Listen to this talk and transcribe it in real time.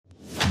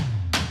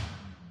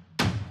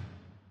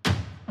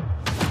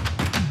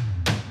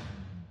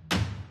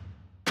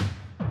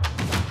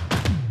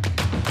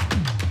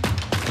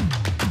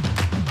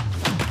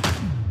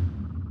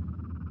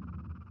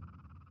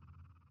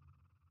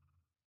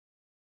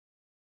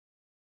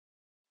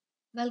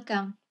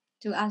Welcome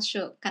to our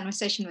show,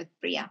 Conversation with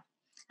Priya.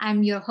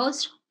 I'm your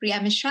host,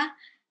 Priya Mishra,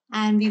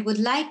 and we would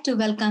like to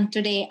welcome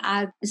today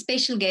our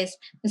special guest,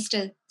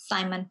 Mr.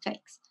 Simon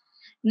Fix.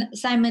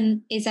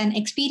 Simon is an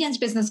experienced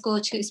business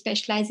coach who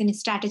specializes in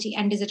strategy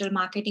and digital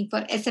marketing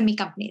for SME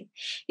companies.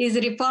 He is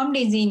a reformed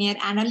engineer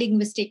and a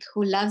linguistic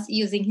who loves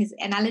using his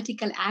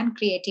analytical and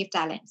creative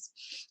talents.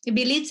 He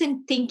believes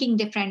in thinking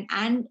different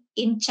and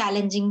in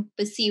challenging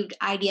perceived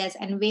ideas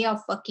and way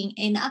of working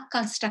in a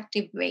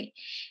constructive way.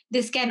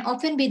 This can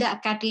often be the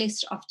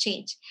catalyst of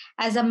change.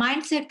 As a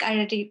mindset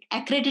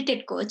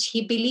accredited coach,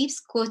 he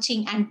believes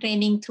coaching and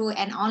training through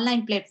an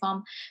online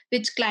platform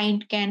which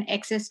client can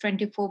access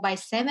 24 by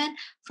 7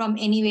 from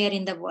anywhere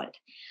in the world.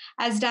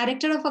 As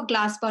director of a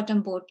Glass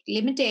Bottom Boat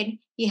Limited,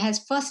 he has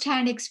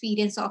first-hand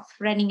experience of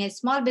running a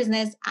small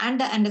business and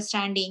the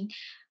understanding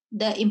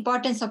the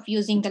importance of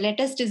using the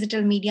latest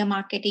digital media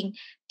marketing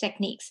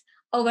techniques.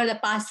 Over the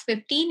past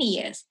 15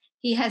 years,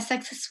 he has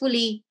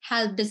successfully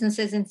helped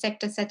businesses in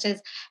sectors such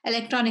as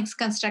electronics,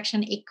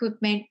 construction,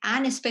 equipment,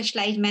 and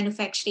specialized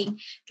manufacturing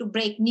to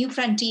break new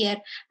frontier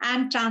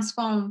and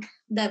transform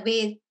the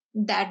way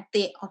that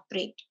they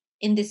operate.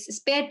 In this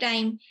spare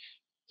time,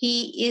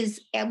 he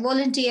is a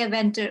volunteer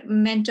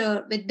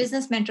mentor with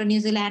Business Mentor New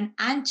Zealand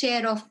and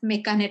chair of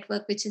MECA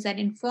Network, which is an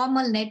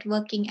informal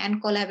networking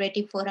and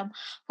collaborative forum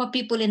for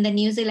people in the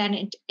New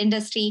Zealand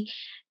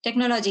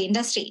technology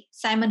industry.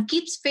 Simon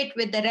keeps fit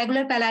with the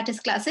regular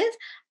Pilates classes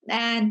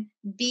and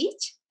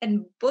beach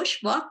and bush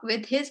walk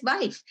with his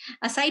wife.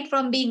 Aside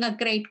from being a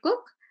great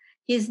cook,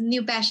 his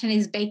new passion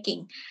is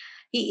baking.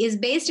 He is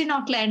based in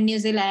Auckland, New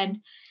Zealand,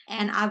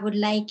 and I would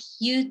like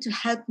you to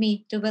help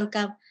me to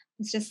welcome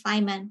Mr.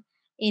 Simon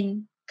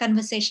in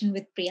Conversation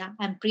with Priya.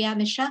 I'm Priya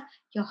Mishra,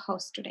 your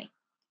host today.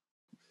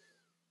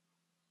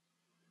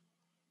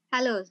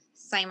 Hello,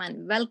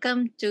 Simon.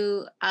 Welcome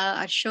to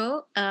our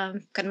show,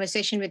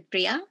 Conversation with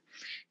Priya.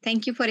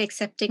 Thank you for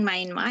accepting my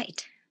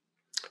invite.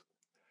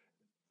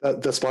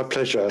 That's my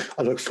pleasure.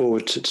 I look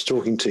forward to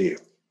talking to you.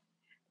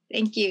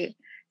 Thank you.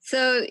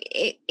 So,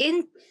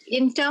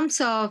 in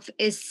terms of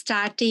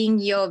starting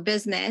your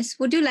business,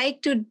 would you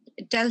like to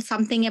tell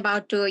something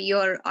about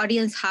your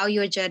audience how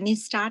your journey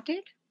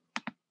started?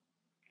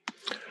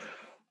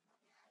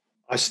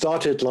 I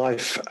started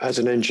life as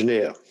an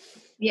engineer.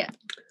 Yeah.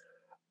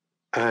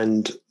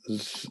 And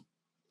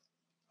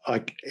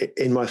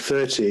in my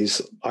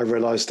 30s, I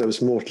realized there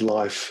was more to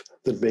life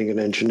than being an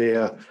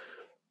engineer.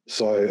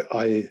 So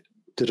I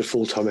did a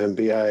full-time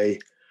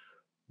MBA,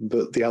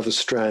 but the other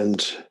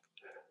strand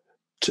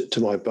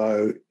to my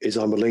bow is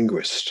I'm a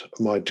linguist.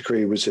 My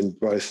degree was in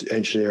both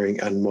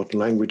engineering and modern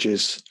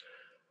languages.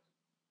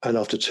 And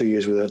after 2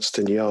 years with Ernst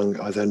 & Young,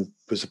 I then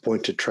was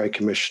appointed trade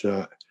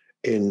commissioner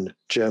in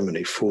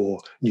Germany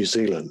for New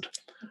Zealand.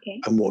 Okay.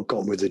 And what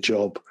got me the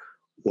job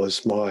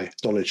was my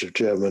knowledge of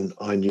German.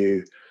 I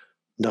knew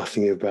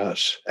nothing about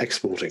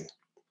exporting.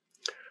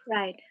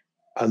 Right.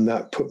 And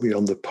that put me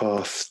on the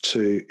path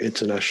to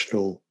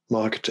international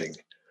marketing.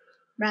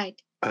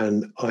 Right.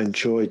 And I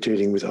enjoy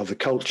dealing with other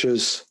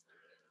cultures.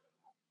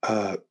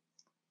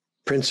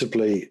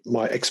 Principally,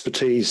 my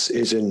expertise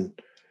is in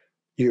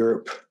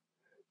Europe,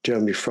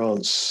 Germany,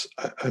 France,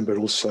 but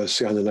also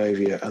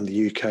Scandinavia and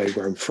the UK,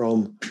 where I'm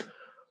from.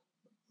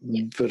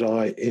 Yeah. But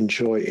I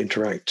enjoy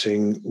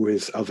interacting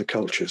with other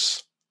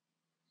cultures.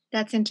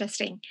 That's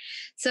interesting.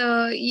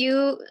 So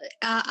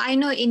I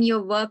know in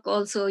your work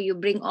also you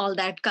bring all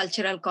that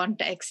cultural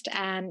context,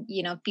 and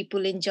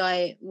people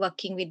enjoy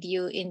working with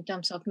you in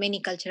terms of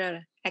many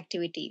cultural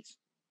activities.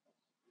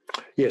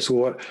 Yes,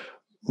 well,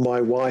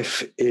 my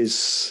wife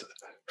is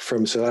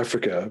from South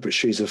Africa, but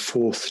she's a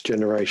fourth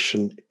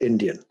generation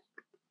Indian.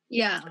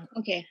 Yeah.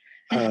 Okay.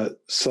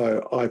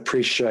 So I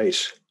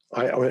appreciate.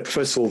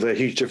 First of all, there are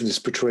huge differences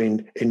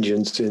between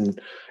Indians in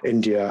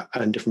India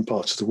and different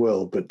parts of the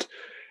world, but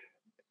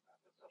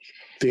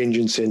the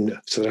Indians in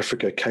South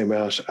Africa came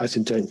out as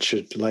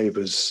indentured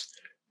labourers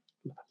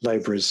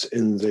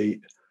in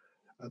the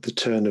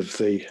turn of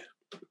the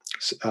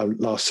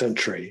last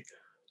century.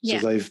 So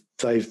Yeah.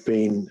 they've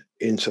been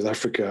in South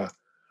Africa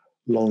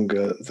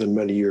longer than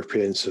many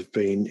Europeans have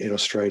been in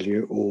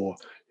Australia or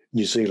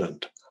New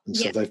Zealand, and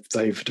so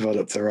they've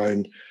developed their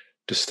own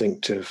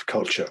distinctive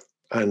culture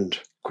and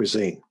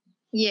cuisine.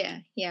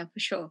 Yeah, for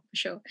sure.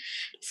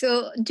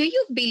 So, do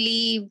you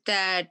believe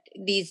that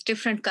these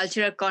different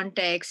cultural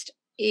contexts,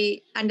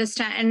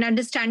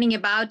 understanding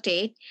about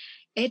it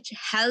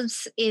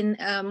helps in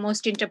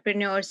most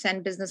entrepreneurs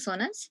and business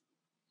owners?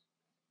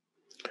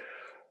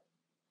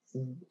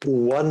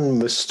 One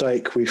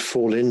mistake we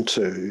fall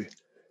into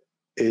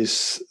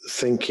is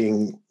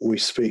thinking we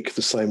speak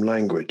the same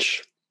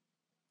language.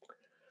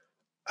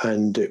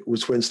 And it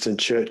was Winston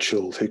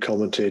Churchill who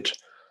commented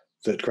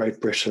that Great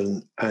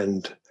Britain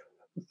and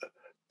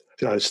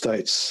the United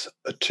States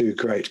are two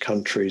great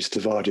countries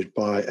divided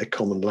by a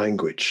common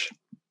language.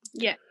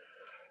 Yeah.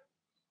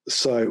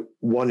 So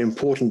one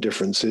important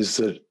difference is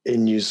that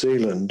in New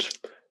Zealand,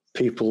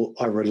 people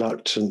are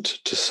reluctant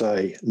to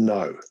say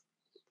no.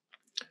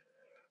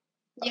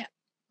 Yeah.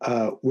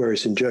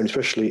 Whereas in Germany,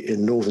 especially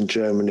in northern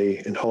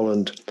Germany, in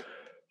Holland,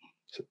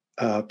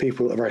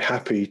 people are very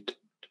happy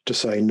to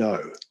say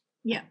no.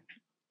 Yeah.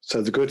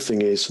 So the good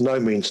thing is no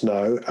means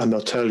no, and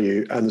they'll tell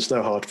you, and there's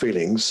no hard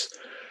feelings.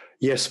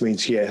 Yes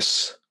means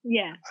yes.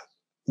 Yeah.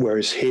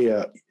 Whereas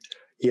here,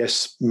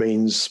 yes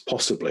means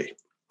possibly.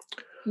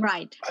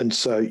 Right. And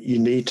so you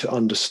need to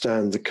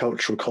understand the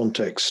cultural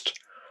context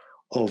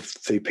of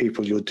the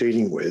people you're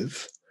dealing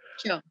with.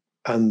 Sure.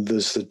 And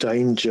there's the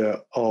danger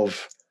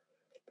of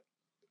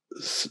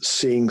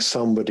seeing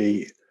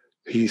somebody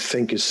who you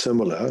think is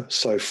similar.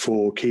 So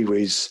for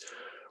Kiwis,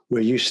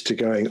 we're used to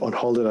going on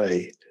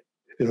holiday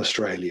in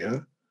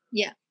Australia.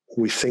 Yeah.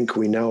 We think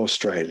we know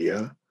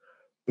Australia,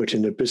 but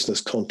in a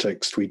business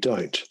context, we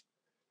don't.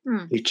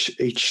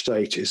 Each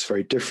state is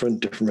very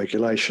different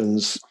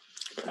regulations.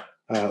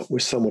 We're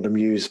somewhat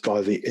amused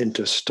by the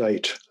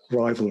interstate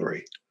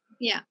rivalry.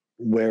 Yeah.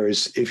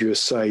 Whereas if you were,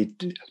 say,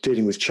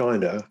 dealing with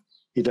China,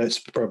 you don't,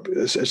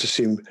 let's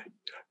assume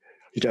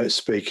you don't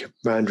speak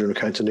Mandarin or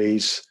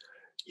Cantonese,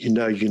 you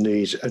know you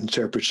need an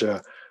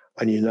interpreter,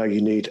 and you know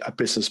you need a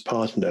business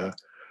partner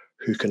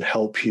who can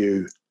help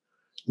you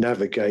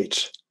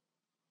navigate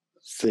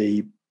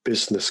the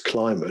business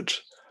climate,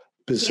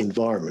 business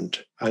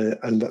environment.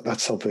 And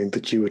that's something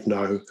that you would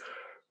know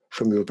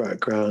from your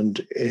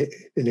background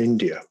in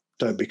India.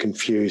 Don't be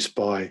confused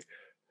by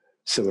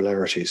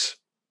similarities.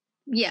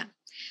 Yeah.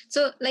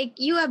 So like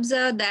you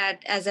observe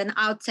that as an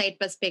outside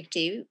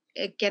perspective,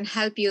 it can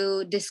help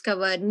you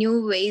discover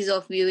new ways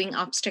of viewing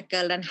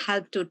obstacle and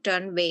help to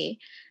turn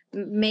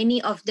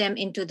many of them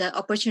into the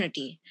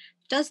opportunity.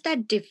 Does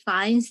that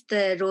defines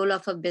the role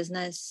of a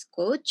business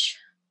coach?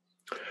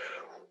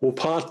 Well,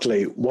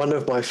 partly. One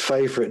of my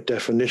favorite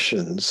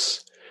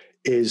definitions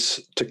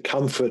is to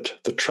comfort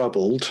the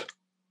troubled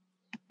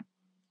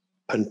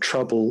and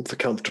trouble the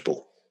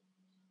comfortable.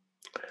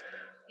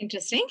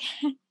 Interesting.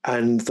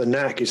 And the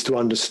knack is to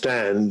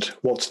understand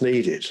what's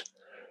needed.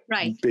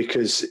 Right.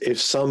 Because if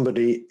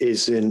somebody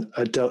is in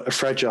a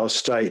fragile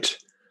state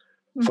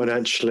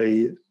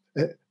financially,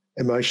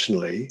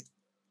 emotionally,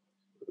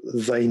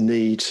 they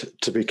need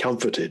to be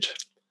comforted.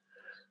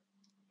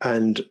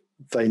 And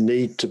they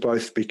need to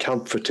both be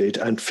comforted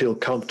and feel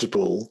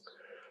comfortable,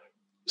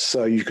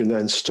 so you can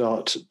then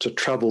start to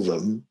trouble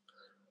them,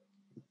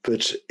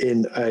 but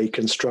in a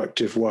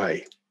constructive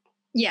way.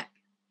 Yeah,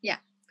 yeah.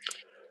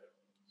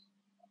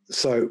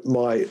 So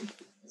my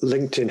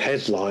LinkedIn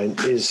headline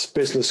is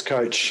Business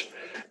Coach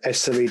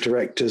SME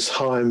Directors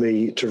Hire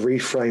Me to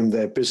Reframe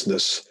Their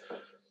Business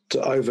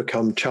to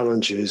Overcome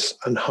Challenges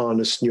and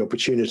Harness New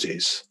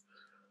Opportunities.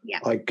 Yeah.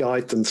 I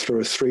guide them through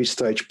a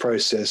 3-stage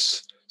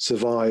process: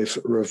 survive,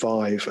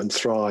 revive, and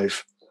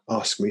thrive.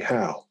 Ask me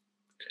how.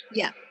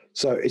 Yeah.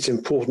 So it's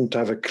important to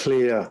have a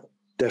clear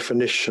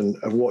definition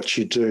of what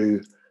you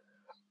do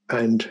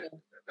and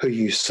who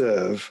you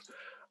serve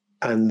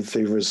and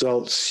the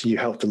results you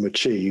help them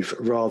achieve,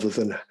 rather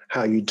than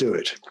how you do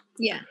it.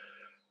 Yeah.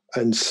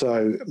 And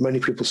so many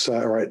people say,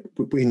 all right,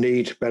 we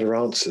need better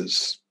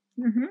answers.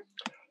 Mm-hmm.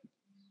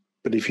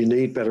 But if you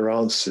need better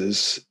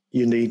answers,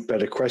 you need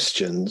better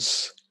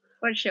questions.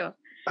 For sure.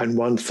 And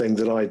one thing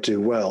that I do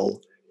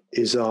well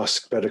is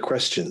ask better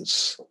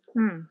questions.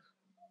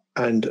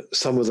 And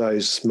some of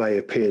those may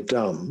appear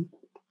dumb,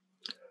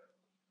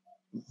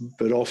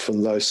 but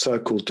often those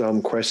so-called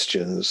dumb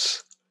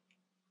questions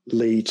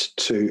lead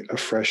to a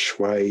fresh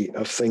way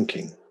of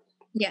thinking.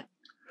 Yeah.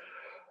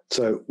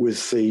 So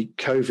with the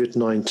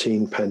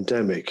COVID-19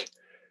 pandemic,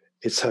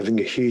 it's having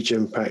a huge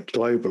impact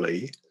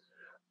globally,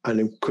 and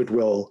it could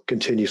well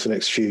continue for the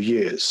next few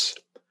years.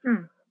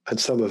 And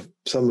some of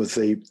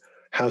the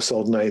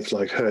household names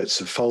like Hertz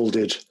have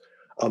folded.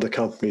 Other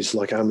companies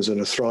like Amazon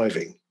are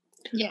thriving.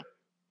 Yeah.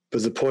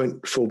 But the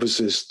point for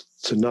business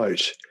to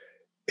note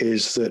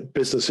is that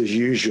business as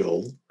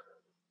usual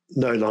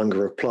no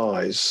longer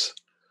applies,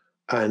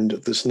 and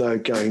there's no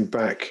going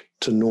back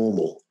to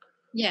normal.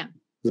 Yeah.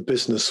 The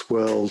business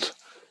world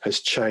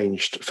has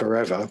changed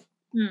forever,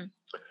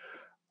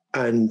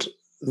 and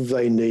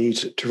they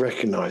need to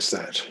recognize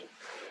that.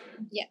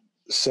 Yeah.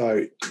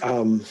 So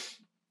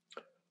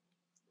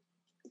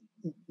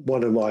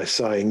one of my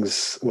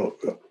sayings, well,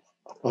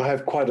 I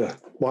have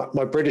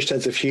my British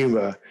sense of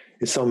humor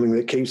is something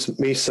that keeps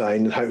me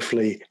sane and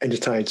hopefully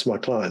entertains my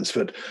clients.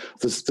 But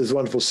there's a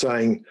wonderful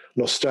saying,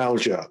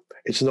 nostalgia,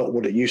 it's not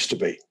what it used to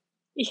be.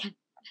 Yeah.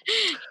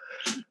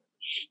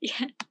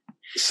 Yeah.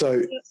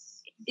 So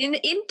in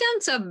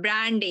terms of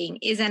branding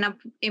is an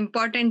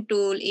important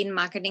tool in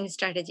marketing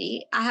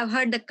strategy. I have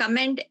heard the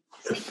comment,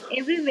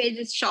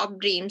 every shop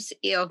dreams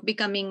of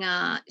becoming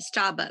a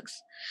Starbucks.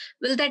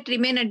 Will that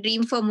remain a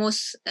dream for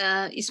most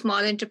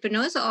small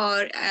entrepreneurs,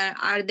 or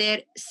are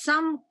there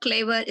some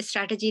clever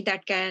strategy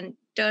that can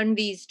turn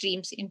these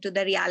dreams into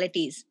the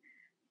realities?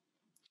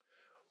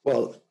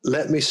 Well,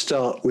 let me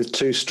start with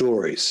 2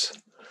 stories.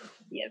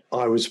 Yes.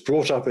 I was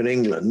brought up in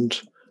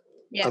England,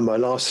 and my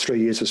last 3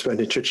 years were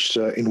spent in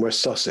Chichester in West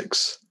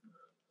Sussex.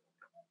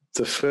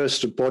 The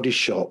first body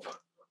shop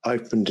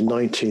opened in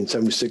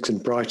 1976 in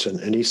Brighton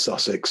in East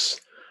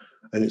Sussex,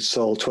 and it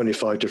sold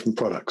 25 different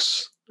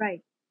products.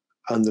 Right.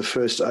 And the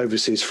first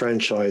overseas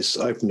franchise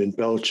opened in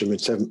Belgium in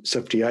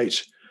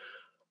 1978.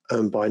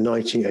 And by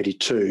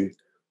 1982,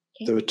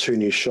 there were 2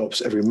 new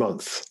shops every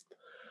month.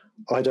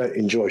 I don't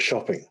enjoy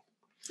shopping,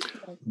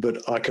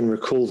 but I can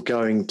recall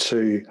going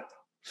to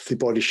the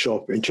Body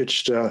Shop in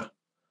Chichester.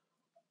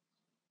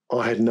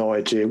 I had no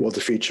idea what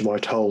the future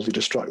might hold. It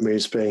just struck me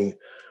as being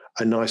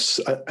a nice,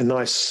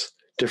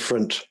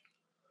 different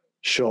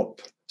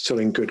shop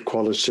selling good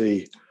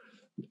quality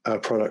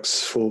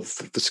products for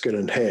the skin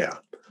and hair.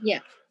 Yeah.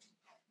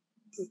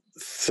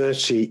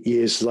 30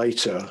 years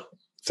later,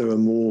 there were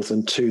more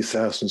than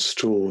 2,000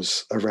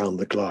 stores around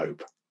the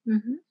globe.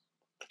 Mm-hmm.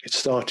 It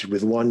started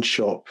with one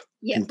shop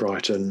in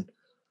Brighton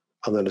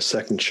and then a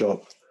second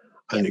shop,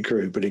 and it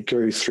grew. But it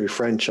grew through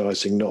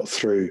franchising, not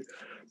through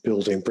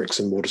building bricks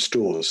and mortar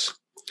stores.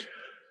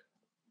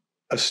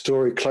 A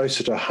story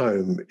closer to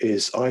home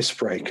is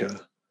Icebreaker,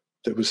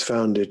 that was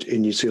founded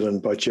in New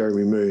Zealand by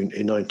Jeremy Moon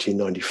in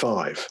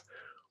 1995,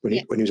 when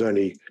he was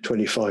only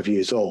 25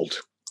 years old,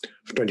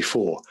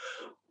 24.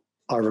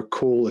 I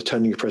recall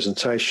attending a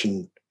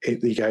presentation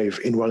he gave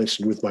in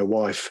Wellington with my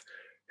wife,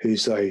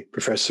 who's a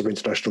professor of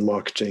international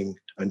marketing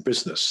and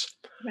business.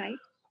 Right.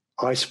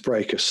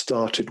 Icebreaker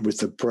started with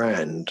the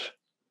brand,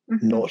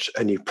 not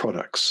any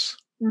products.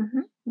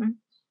 Mm-hmm.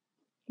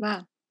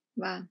 Wow.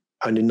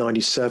 And in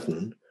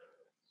 1997,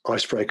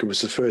 Icebreaker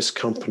was the first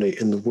company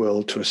in the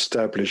world to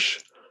establish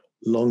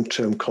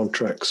long-term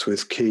contracts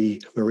with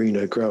key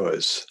merino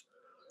growers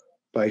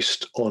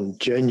based on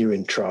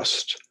genuine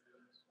trust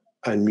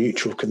and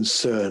mutual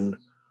concern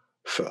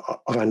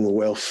of animal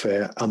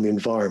welfare and the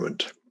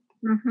environment.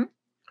 Mm-hmm.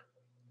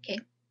 Okay.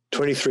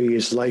 23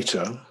 years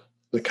later,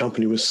 the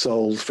company was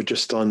sold for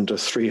just under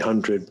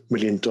 $300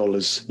 million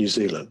New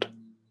Zealand.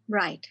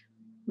 Right.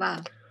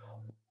 Wow.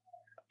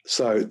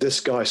 So this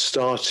guy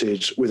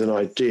started with an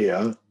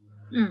idea,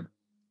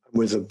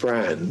 with a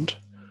brand,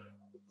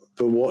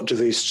 but what do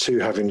these two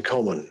have in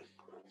common?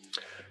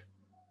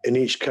 In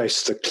each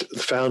case, the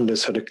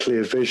founders had a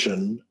clear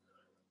vision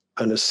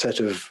and a set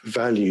of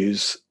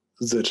values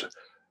that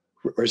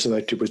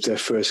resonated with their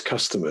first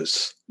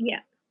customers.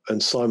 Yeah.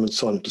 And Simon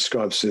Sinek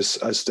describes this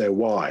as their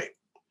why.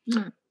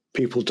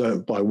 People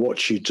don't buy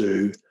what you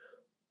do,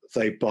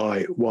 they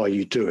buy why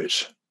you do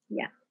it.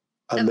 Yeah.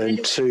 And then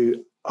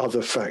 2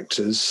 other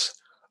factors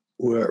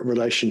were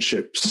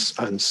relationships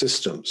and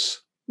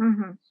systems.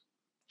 Mm-hmm.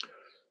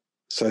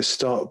 So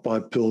start by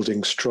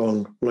building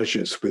strong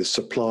relationships with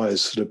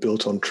suppliers that are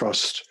built on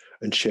trust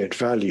and shared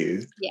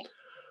value. Yeah.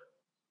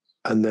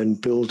 And then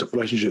build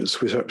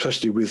relationships with,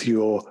 especially with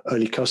your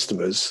early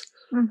customers,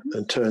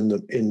 and turn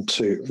them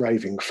into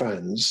raving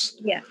fans.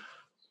 Yeah.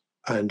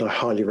 And I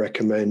highly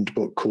recommend a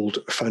book called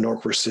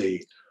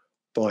Fanocracy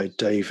by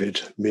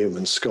David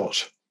Meerman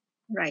Scott.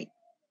 Right.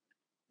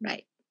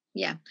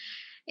 Yeah.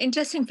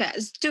 Interesting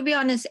facts. To be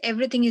honest,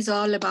 everything is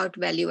all about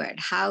value add,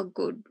 how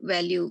good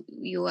value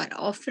you are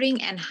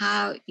offering and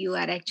how you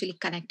are actually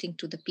connecting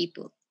to the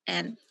people.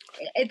 And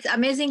it's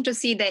amazing to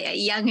see the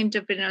young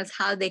entrepreneurs,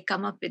 how they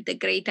come up with the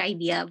great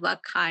idea,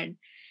 work hard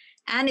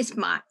and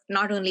smart,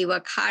 not only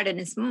work hard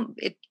and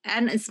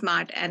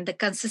smart, and the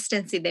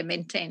consistency they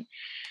maintain.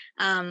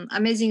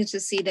 Amazing to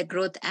see the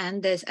growth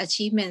and the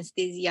achievements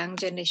these young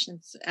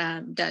generations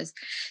does.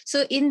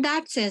 So in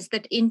that sense,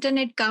 that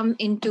internet come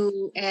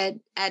into an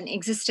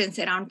existence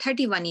around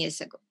 31 years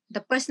ago.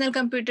 The personal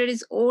computer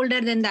is older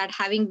than that,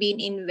 having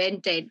been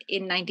invented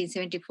in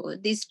 1974.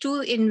 These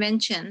 2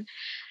 inventions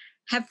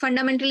have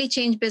fundamentally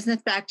changed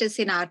business practice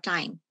in our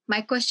time. My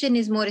question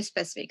is more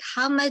specific.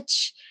 How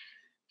much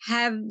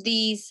have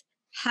these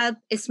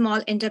helped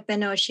small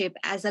entrepreneurship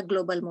as a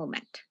global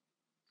movement?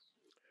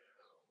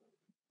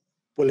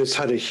 Well, it's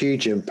had a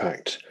huge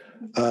impact,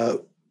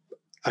 and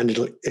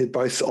it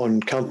both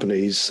on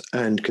companies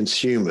and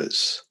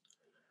consumers.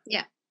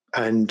 Yeah.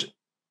 And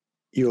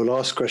your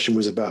last question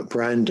was about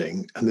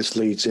branding, and this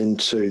leads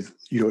into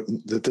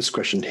this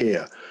question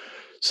here.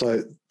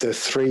 So there are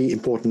 3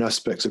 important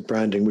aspects of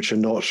branding which are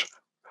not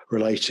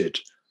related: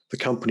 the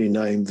company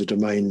name, the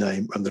domain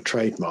name, and the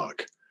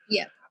trademark.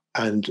 Yeah.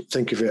 And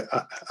think of it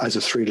as a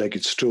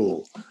 3-legged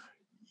stool.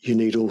 You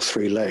need all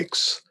 3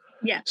 legs.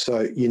 Yeah.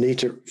 So you need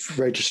to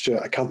register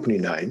a company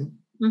name,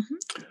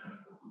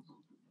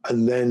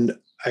 and then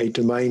a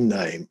domain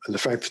name. And the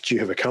fact that you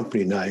have a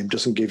company name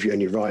doesn't give you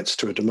any rights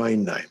to a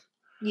domain name.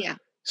 Yeah.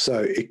 So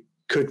it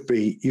could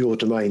be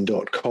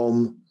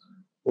yourdomain.com,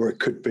 or it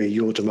could be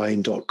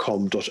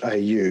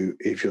yourdomain.com.au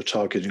if you're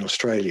targeting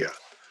Australia.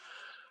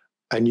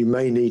 And you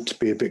may need to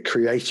be a bit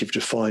creative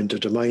to find a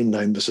domain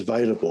name that's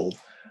available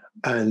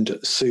and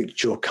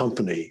suit your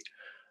company.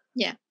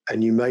 Yeah.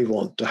 And you may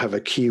want to have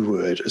a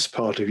keyword as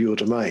part of your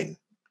domain.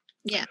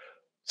 Yeah.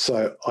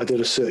 So I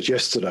did a search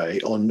yesterday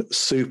on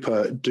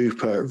super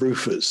duper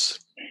roofers.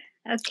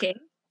 Okay.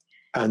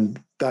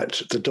 And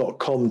the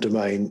 .com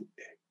domain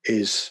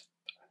is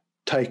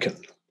taken.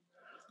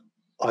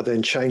 I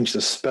then changed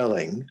the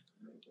spelling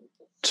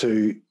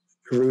to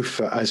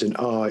roofer as in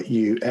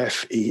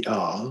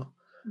RUFER.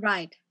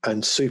 Right.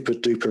 And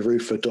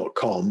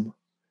superduperroofer.com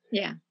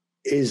Yeah.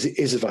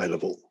 is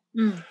available.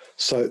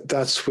 So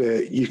that's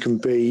where you can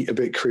be a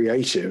bit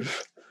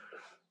creative.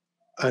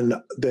 And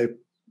there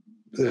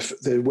are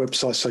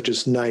websites such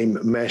as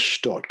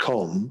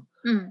namemesh.com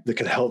that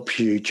can help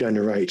you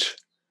generate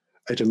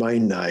a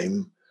domain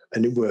name,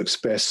 and it works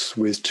best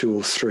with 2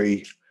 or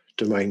 3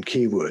 domain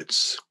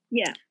keywords.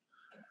 Yeah.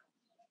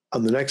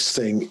 And the next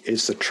thing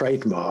is the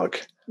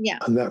trademark. Yeah.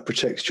 And that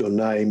protects your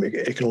name.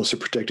 It can also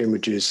protect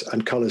images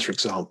and colors, for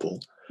example.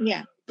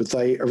 Yeah. But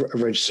they are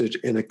registered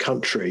in a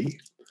country.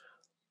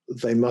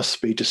 They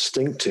must be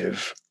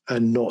distinctive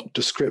and not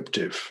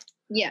descriptive.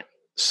 Yeah.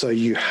 So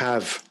you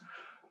have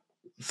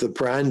the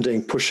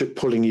branding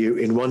pulling you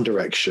in one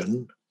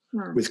direction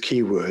with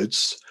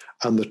keywords,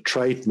 and the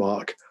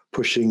trademark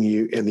pushing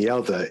you in the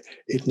other.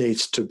 It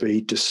needs to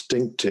be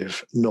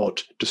distinctive,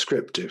 not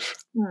descriptive.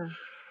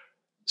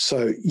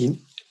 So you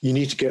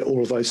need to get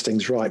all of those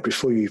things right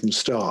before you even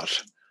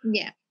start.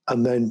 Yeah.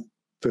 And then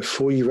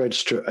before you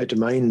register a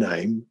domain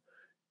name,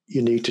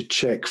 you need to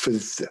check for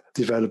the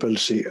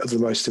availability of the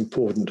most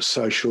important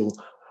social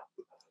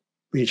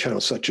media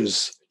channels such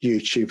as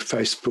YouTube,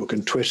 Facebook,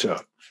 and Twitter.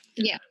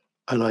 Yeah.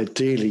 And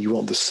ideally, you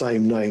want the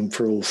same name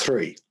for all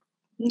 3.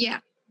 Yeah.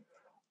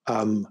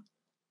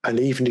 And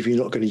even if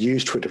you're not going to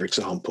use Twitter, for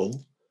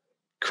example,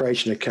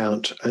 create an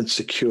account and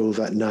secure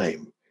that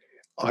name.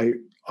 I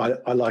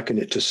liken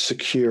it to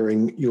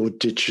securing your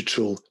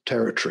digital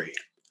territory.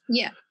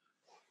 Yeah.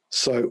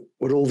 So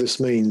what all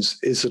this means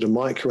is that a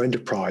micro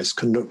enterprise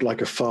can look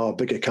like a far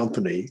bigger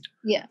company.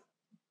 Yeah.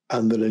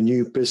 And that a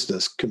new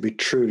business can be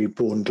truly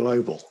born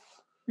global.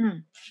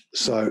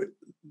 So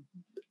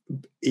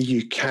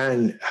you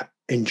can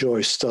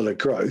enjoy stellar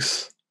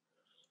growth.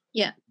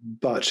 Yeah.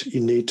 But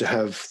you need to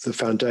have the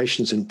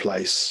foundations in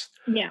place.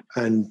 Yeah.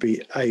 And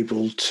be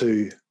able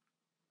to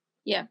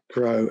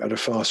grow at a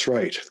fast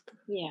rate.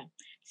 Yeah.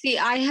 See,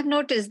 I have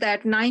noticed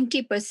that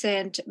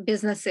 90%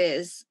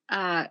 businesses,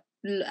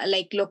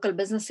 like local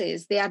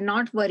businesses, they are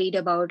not worried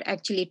about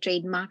actually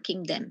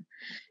trademarking them.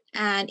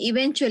 And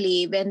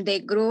eventually, when they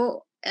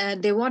grow,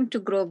 they want to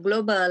grow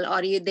global,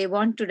 or they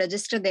want to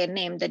register their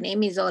name, the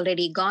name is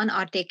already gone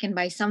or taken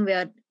by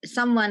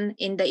someone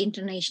in the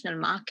international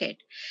market.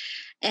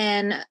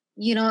 And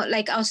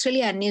like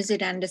Australia and New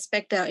Zealand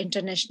respect the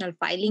international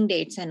filing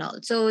dates and all.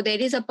 So there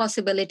is a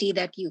possibility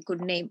that you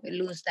could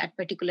lose that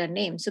particular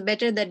name. So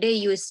better the day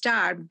you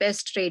start,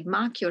 best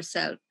trademark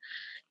yourself,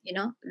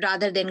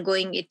 rather than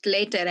going it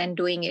later and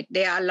doing it.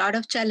 There are a lot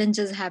of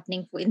challenges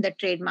happening in the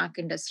trademark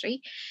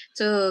industry.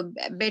 So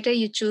better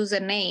you choose a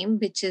name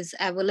which is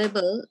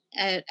available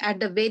at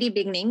the very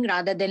beginning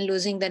rather than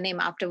losing the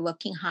name after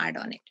working hard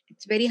on it.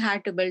 It's very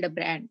hard to build a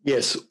brand.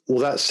 Yes, well,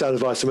 that's sound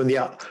advice. I mean,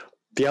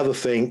 the other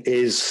thing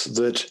is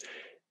that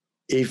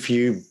if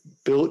you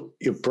build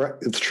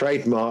the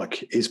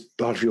trademark is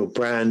part of your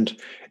brand,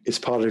 it's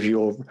part of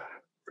your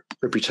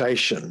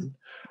reputation.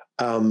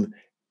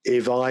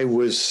 If I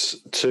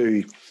was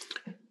to,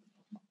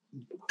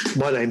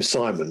 my name's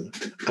Simon,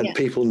 and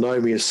people know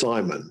me as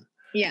Simon.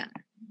 Yeah.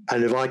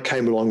 And if I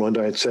came along one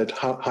day and said,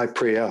 "Hi,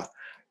 Priya,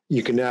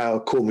 you can now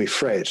call me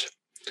Fred,"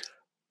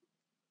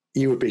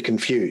 you would be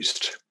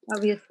confused.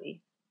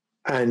 Obviously.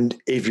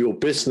 And if your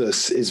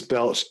business is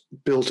built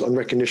on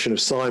recognition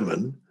of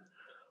Simon,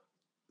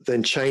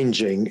 then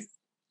changing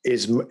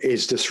is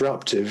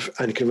disruptive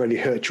and can really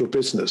hurt your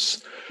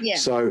business. Yeah.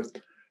 So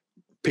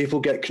people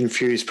get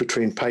confused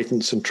between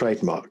patents and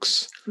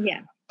trademarks.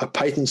 Yeah.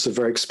 Patents are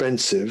very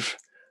expensive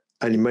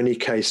and in many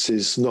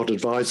cases not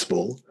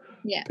advisable.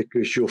 Yeah.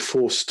 Because you're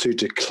forced to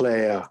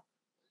declare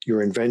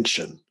your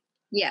invention.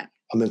 Yeah.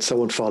 And then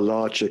someone far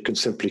larger can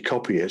simply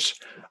copy it.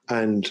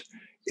 And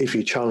if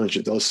you challenge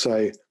it, they'll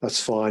say, "That's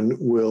fine,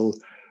 we'll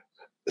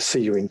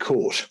see you in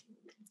court."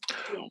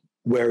 Yeah.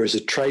 Whereas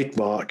a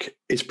trademark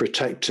is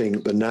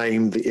protecting the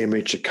name, the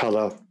image, the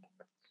color.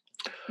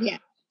 Yeah.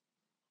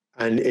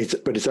 And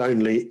it's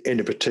only in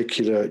a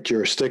particular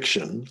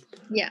jurisdiction.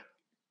 Yeah.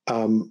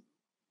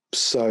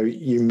 So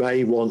you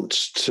may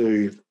want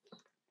to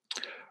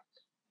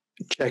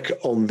check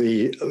on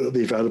the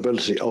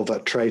availability of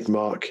that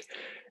trademark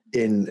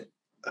in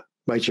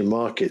major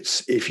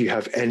markets if you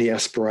have any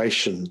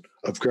aspiration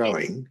of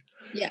growing.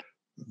 Yeah.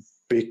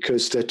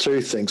 Because there are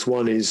 2 things.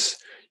 One is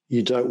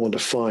you don't want to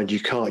find you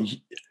can't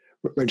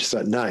register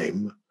that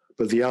name,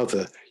 but the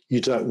other, you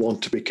don't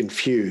want to be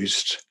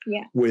confused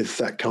with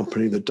that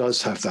company that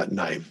does have that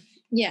name.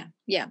 Yeah,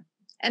 yeah.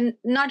 And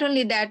not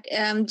only that,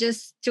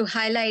 just to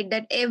highlight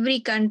that every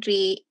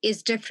country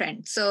is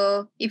different.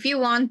 So if you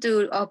want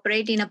to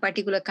operate in a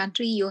particular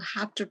country, you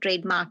have to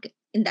trademark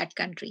in that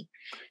country.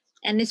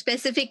 And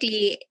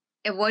specifically,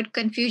 avoid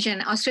confusion.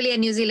 Australia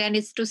and New Zealand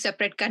is 2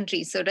 separate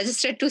countries. So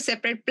register 2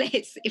 separate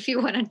places if you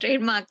want to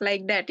trademark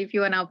like that, if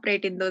you want to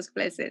operate in those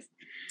places.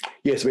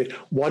 Yes, I mean,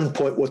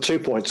 2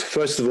 points.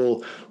 First of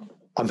all,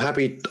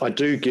 I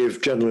do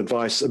give general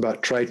advice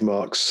about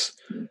trademarks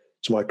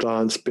to my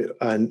clients,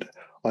 and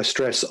I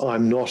stress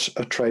I'm not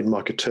a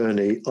trademark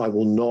attorney. I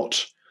will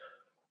not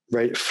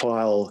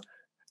file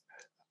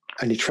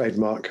any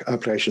trademark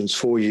applications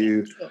for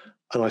you.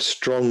 and I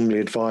strongly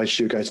advise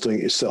you against doing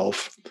it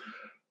yourself,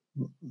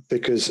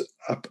 because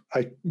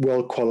a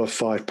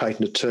well-qualified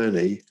patent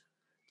attorney,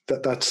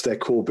 that's their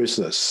core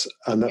business,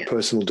 and that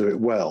person will do it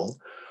well.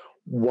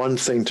 One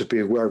thing to be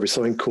aware of is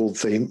something called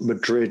the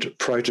Madrid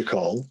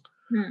Protocol,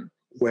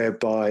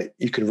 whereby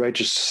you can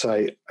register,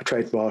 say, a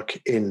trademark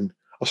in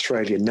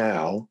Australia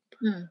now,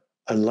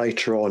 and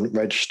later on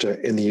register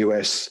in the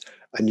US,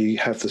 and you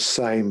have the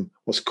same,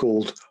 what's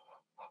called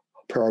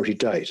priority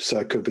date. So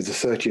it could be the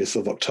 30th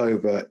of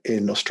October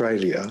in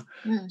Australia,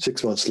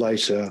 6 months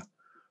later,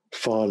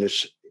 file it,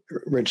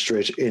 register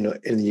it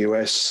in the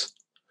US,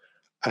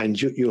 and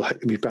you'll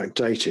be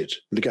backdated.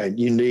 But again,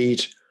 you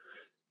need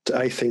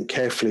to think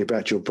carefully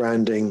about your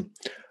branding,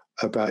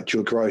 about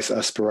your growth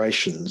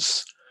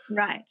aspirations,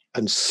 right,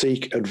 and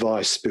seek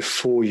advice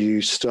before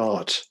you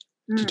start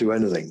to do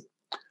anything.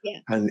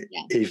 And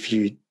if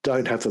you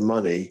don't have the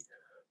money,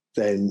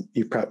 then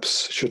you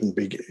perhaps shouldn't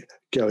be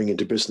going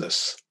into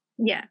business.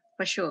 Yeah,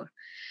 for sure.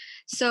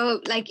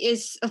 So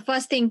is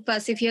first thing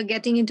first, if you're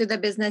getting into the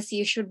business,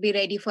 you should be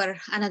ready for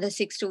another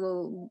 6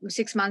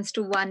 months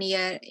to 1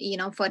 year,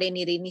 for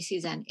any rainy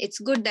season. It's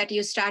good that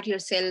you start your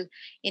sale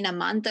in a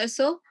month or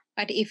so,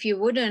 but if you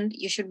wouldn't,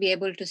 you should be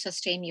able to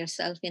sustain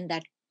yourself in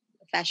that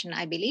fashion,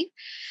 I believe.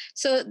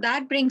 So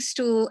that brings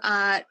to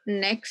our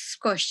next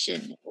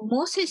question.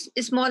 Most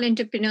small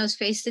entrepreneurs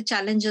face the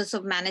challenges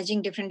of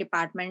managing different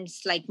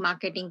departments like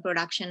marketing,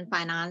 production,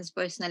 finance,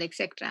 personal,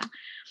 etc.,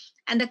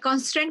 and the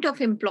constraint of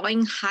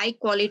employing high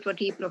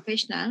quality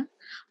professional.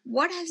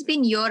 What has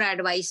been your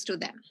advice to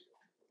them?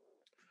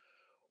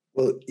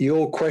 Well,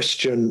 your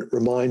question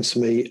reminds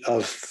me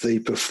of the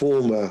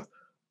performer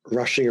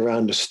rushing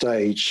around a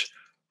stage,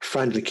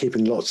 frantically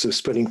keeping lots of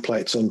spinning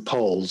plates on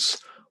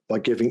poles by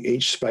giving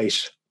each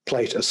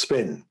plate a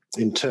spin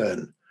in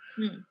turn.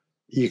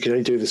 You can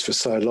only do this for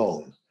so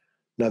long.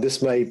 Now,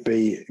 this may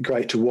be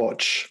great to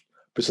watch,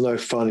 but it's no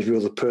fun if you're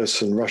the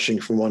person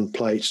rushing from one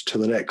plate to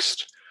the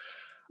next.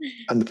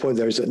 And the point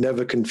there is that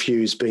never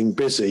confuse being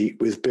busy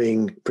with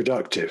being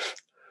productive.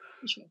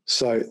 Sure.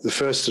 So the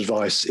first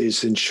advice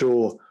is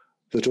ensure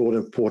that all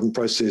important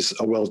processes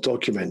are well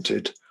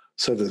documented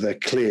so that they're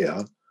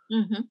clear.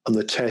 And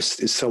the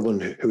test is someone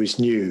who is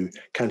new,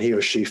 can he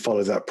or she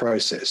follow that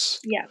process?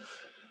 Yeah.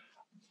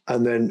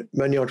 And then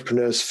many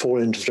entrepreneurs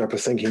fall into the trap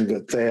of thinking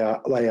that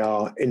they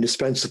are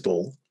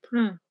indispensable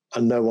and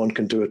no one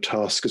can do a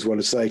task as well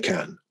as they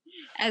can.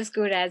 As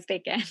good as they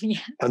can, yeah.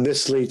 And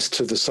this leads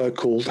to the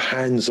so-called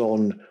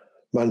hands-on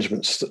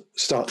management,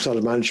 start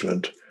of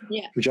management,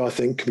 which I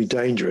think can be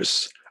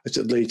dangerous as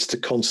it leads to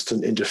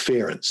constant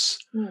interference.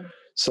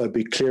 So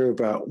be clear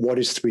about what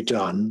is to be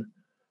done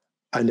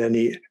and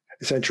any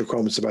essential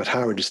requirements about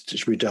how it is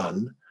to be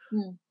done,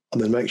 and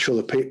then make sure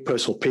the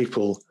personal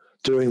people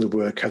doing the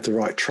work have the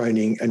right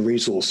training and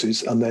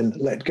resources, and then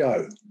let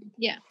go.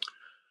 Yeah.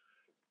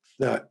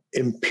 Now,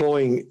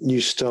 employing new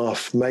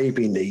staff may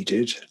be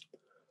needed,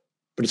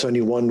 but it's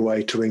only one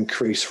way to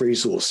increase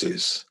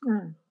resources.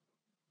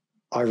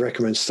 I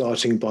recommend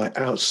starting by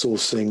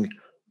outsourcing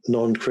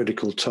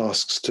non-critical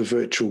tasks to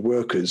virtual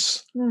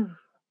workers,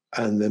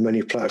 and there are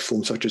many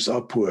platforms such as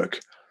Upwork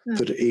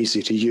that are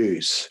easy to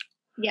use.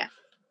 Yeah.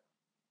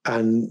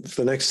 And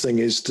the next thing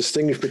is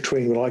distinguish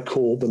between what I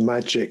call the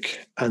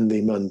magic and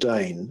the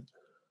mundane,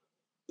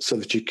 so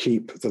that you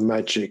keep the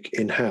magic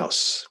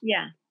in-house.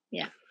 Yeah,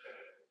 yeah.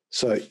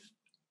 So,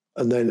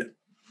 and then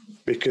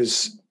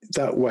because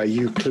that way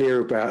you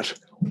clear about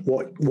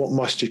what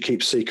must you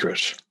keep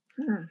secret.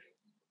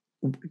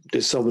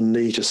 Does someone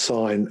need to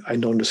sign a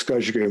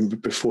non-disclosure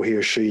agreement before he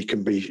or she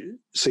can be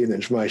seeing the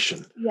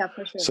information? Yeah,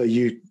 for sure. So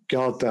you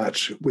guard that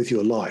with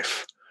your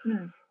life.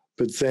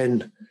 But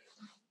then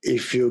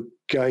if you're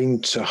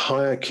going to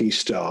hire key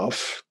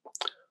staff,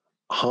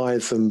 hire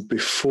them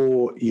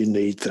before you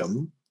need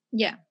them.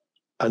 Yeah.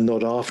 And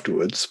not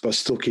afterwards, but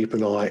still keep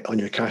an eye on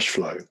your cash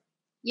flow.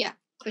 Yeah,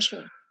 for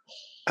sure.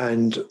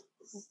 And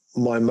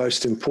my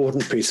most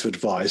important piece of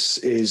advice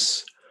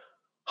is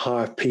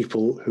hire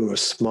people who are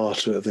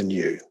smarter than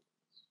you.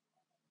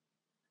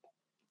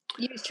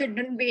 You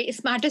shouldn't be the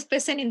smartest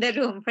person in the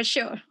room, for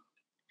sure.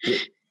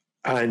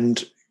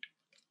 And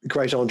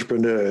great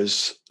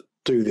entrepreneurs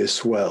do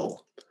this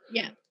well.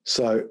 Yeah.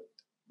 So,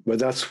 but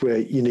that's where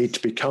you need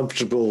to be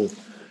comfortable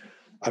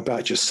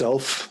about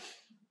yourself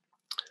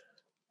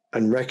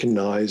and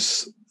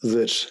recognize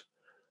that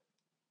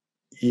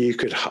you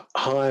could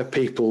hire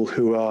people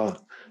who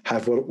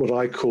have what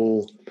I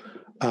call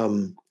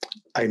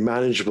a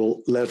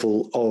manageable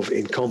level of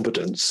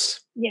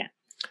incompetence. Yeah.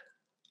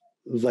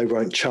 They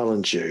won't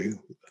challenge you,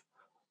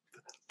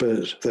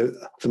 but they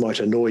might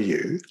annoy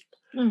you.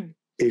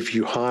 If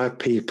you hire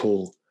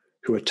people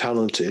who are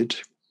talented,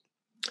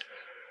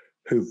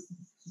 who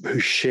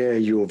share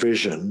your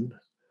vision,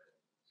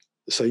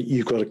 so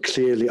you've got a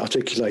clearly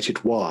articulated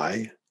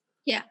why.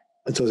 Yeah.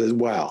 And so says,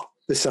 wow,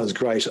 this sounds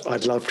great.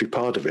 I'd love to be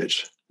part of it.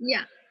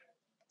 Yeah.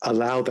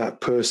 Allow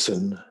that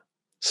person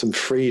some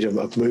freedom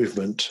of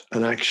movement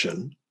and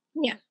action.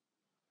 Yeah.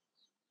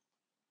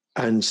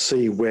 And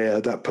see where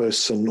that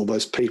person or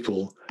those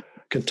people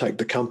can take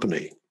the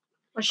company.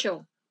 For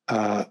sure.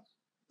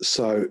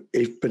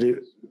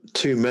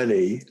 Too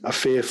many are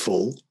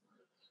fearful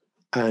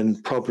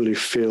and probably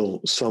feel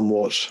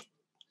somewhat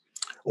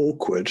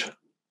awkward,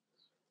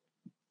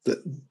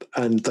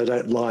 and they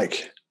don't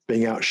like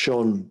being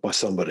outshone by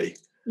somebody.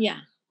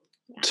 Yeah.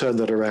 Turn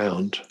that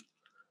around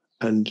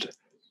and,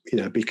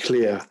 be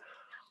clear.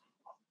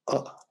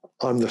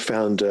 I'm the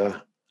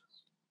founder.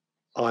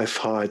 I've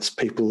hired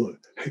people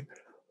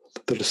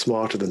that are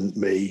smarter than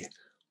me.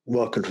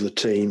 Welcome to the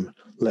team.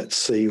 Let's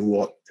see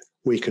what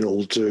we can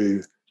all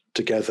do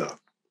together.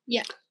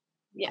 Yeah.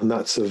 And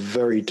that's a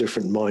very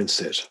different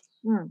mindset.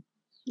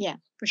 Yeah,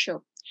 for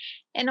sure.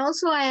 And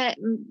also,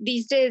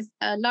 these days,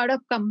 a lot of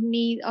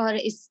companies or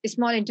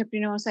small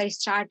entrepreneurs are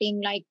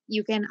starting, like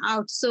you can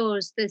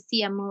outsource the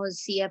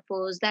CMOs,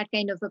 CFOs, that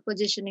kind of a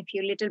position if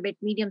you're a little bit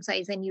medium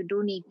size and you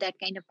do need that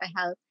kind of a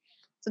help.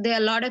 So there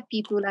are a lot of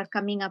people are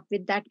coming up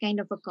with that kind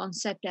of a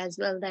concept as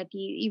well, that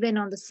you, even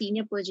on the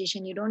senior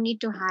position, you don't need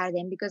to hire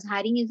them, because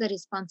hiring is a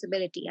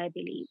responsibility, I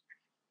believe.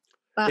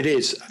 But, it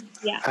is.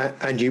 Yeah.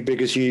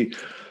 Because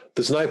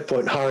there's no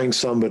point hiring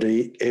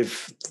somebody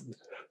if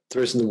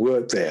there isn't the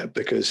work there,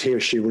 because he or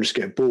she will just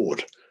get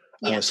bored.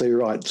 Yeah. So you're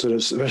right. So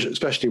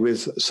especially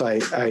with, say,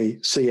 a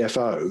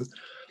CFO,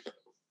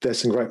 there's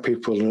some great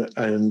people,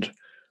 and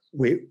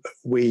we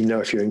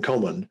know a few in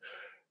common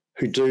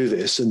who do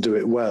this and do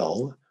it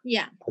well.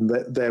 Yeah. And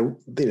they're,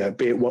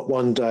 be it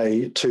 1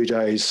 day, 2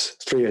 days,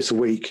 3 days a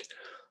week,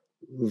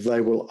 they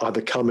will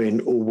either come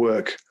in or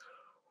work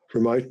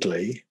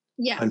remotely.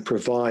 Yeah. And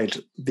provide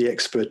the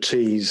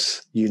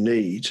expertise you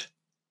need.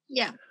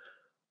 Yeah.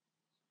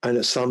 And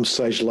at some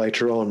stage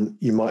later on,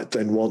 you might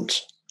then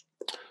want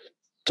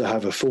to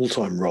have a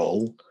full-time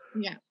role.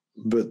 Yeah.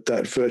 But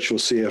that virtual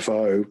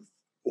CFO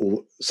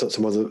or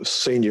some other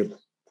senior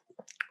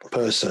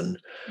person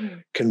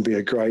can be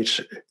a great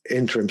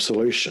interim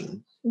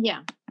solution.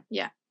 Yeah.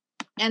 Yeah.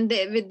 And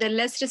with the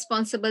less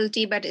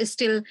responsibility, but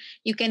still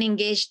you can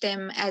engage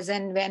them as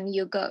and when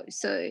you go.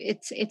 So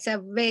it's a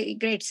very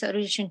great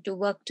solution to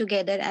work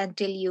together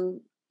until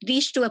you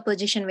reach to a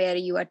position where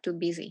you are too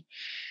busy.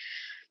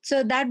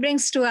 So that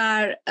brings to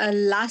our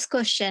last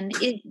question.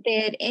 Is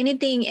there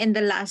anything in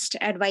the last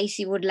advice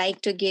you would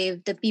like to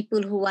give the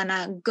people who want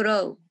to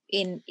grow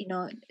in,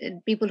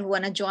 people who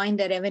want to join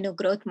the revenue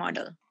growth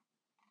model?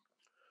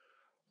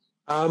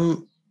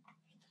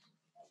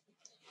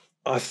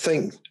 I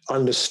think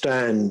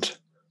understand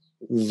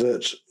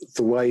that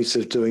the ways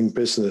of doing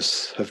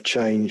business have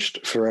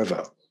changed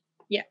forever.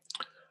 Yeah.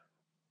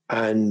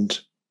 And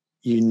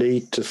you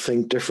need to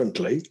think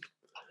differently.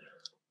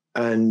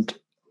 And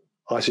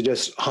I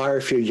suggest hire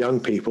a few young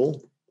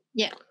people.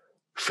 Yeah.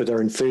 For their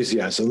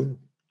enthusiasm.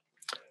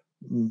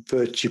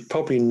 But you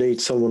probably need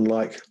someone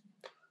with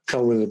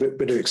a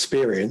bit of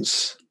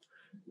experience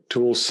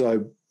to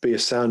also be a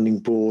sounding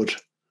board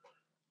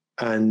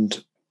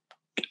and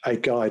a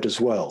guide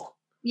as well.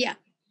 Yeah.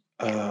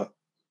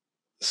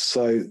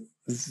 So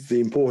the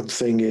important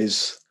thing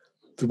is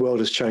the world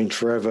has changed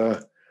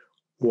forever.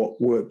 What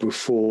worked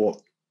before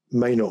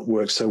may not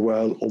work so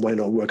well or may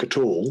not work at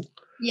all.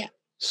 Yeah.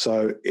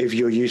 So if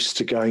you're used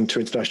to going to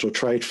international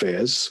trade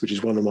fairs, which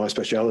is one of my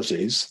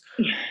specialities,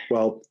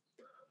 well,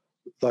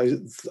 I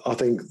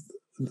think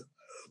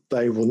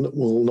they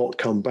will not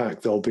come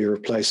back. They'll be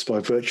replaced by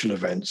virtual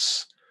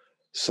events.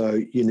 So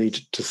you need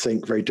to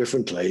think very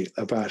differently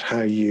about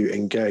how you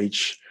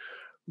engage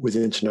with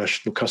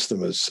international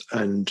customers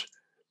and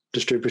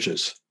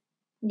distributors.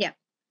 Yeah,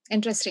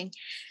 interesting.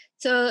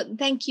 So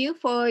thank you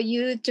for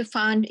you to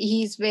found.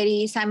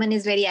 Simon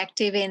is very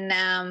active in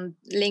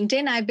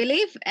LinkedIn, I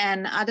believe,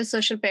 and other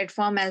social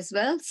platform as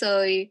well.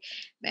 So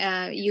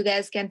you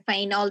guys can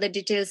find all the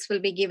details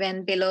will be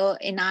given below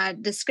in our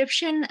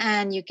description,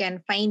 and you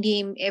can find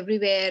him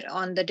everywhere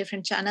on the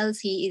different channels.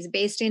 He is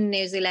based in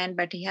New Zealand,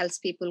 but he helps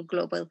people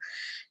global.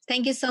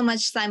 Thank you so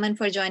much, Simon,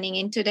 for joining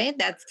in today.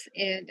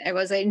 It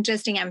was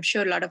interesting. I'm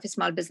sure a lot of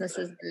small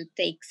businesses will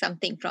take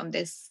something from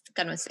this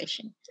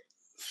conversation.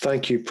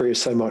 Thank you, Priya,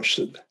 so much.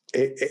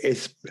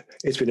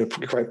 It's been a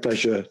great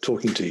pleasure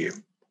talking to you.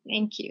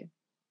 Thank you.